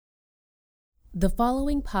The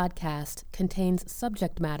following podcast contains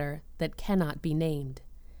subject matter that cannot be named.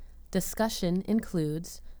 Discussion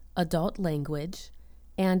includes adult language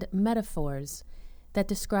and metaphors that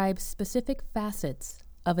describe specific facets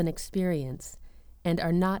of an experience and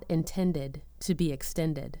are not intended to be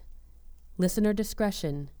extended. Listener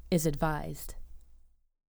discretion is advised.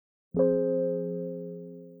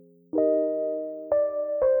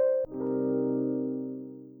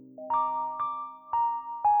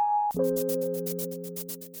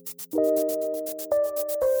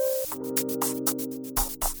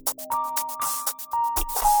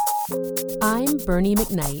 I'm Bernie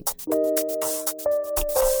McKnight,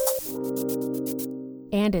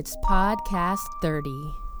 and it's Podcast 30.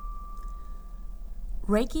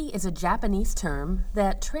 Reiki is a Japanese term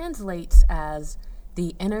that translates as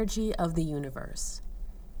the energy of the universe.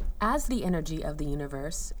 As the energy of the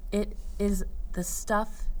universe, it is the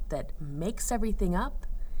stuff that makes everything up,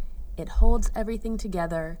 it holds everything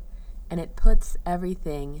together, and it puts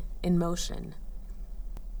everything in motion.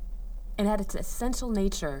 And at its essential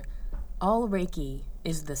nature, all Reiki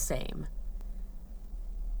is the same.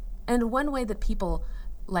 And one way that people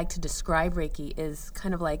like to describe Reiki is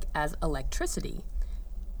kind of like as electricity.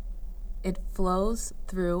 It flows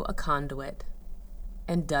through a conduit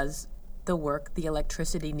and does the work the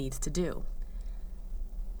electricity needs to do.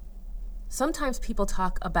 Sometimes people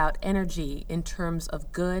talk about energy in terms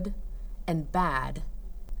of good and bad,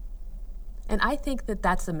 and I think that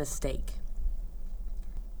that's a mistake.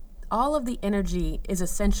 All of the energy is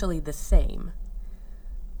essentially the same,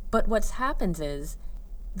 but what's happened is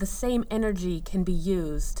the same energy can be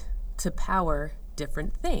used to power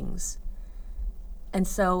different things. And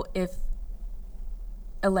so if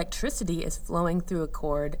electricity is flowing through a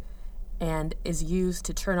cord and is used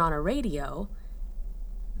to turn on a radio,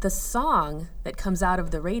 the song that comes out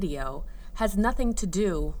of the radio has nothing to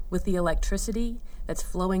do with the electricity that's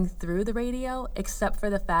flowing through the radio, except for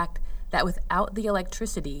the fact that without the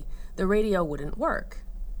electricity, the radio wouldn't work.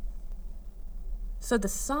 So the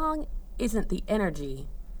song isn't the energy.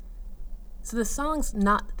 So the song's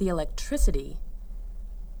not the electricity.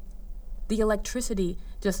 The electricity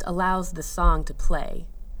just allows the song to play.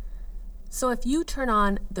 So if you turn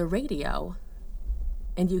on the radio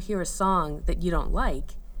and you hear a song that you don't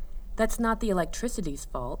like, that's not the electricity's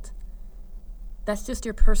fault. That's just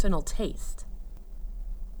your personal taste.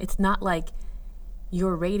 It's not like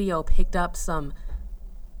your radio picked up some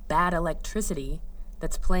bad electricity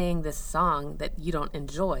that's playing this song that you don't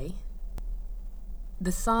enjoy.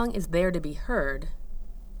 The song is there to be heard,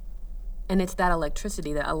 and it's that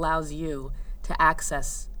electricity that allows you to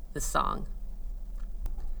access the song.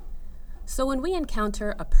 So when we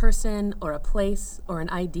encounter a person or a place or an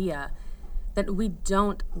idea that we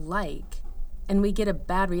don't like, and we get a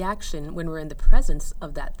bad reaction when we're in the presence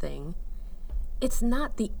of that thing, it's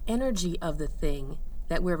not the energy of the thing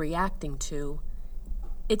that we're reacting to.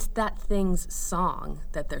 It's that thing's song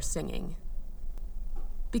that they're singing.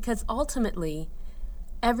 Because ultimately,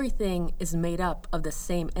 everything is made up of the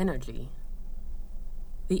same energy.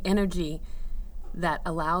 The energy that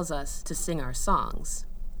allows us to sing our songs.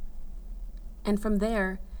 And from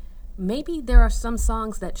there, maybe there are some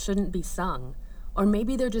songs that shouldn't be sung, or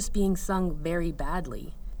maybe they're just being sung very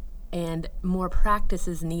badly, and more practice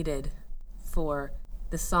is needed for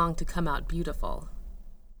the song to come out beautiful.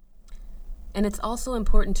 And it's also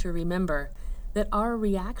important to remember that our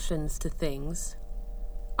reactions to things,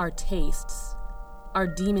 our tastes, our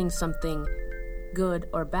deeming something good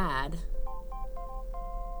or bad,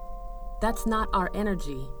 that's not our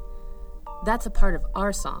energy. That's a part of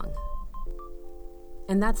our song.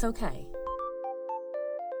 And that's okay.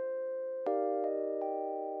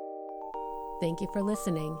 Thank you for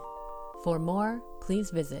listening. For more,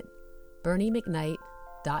 please visit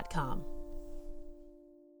BernieMcKnight.com.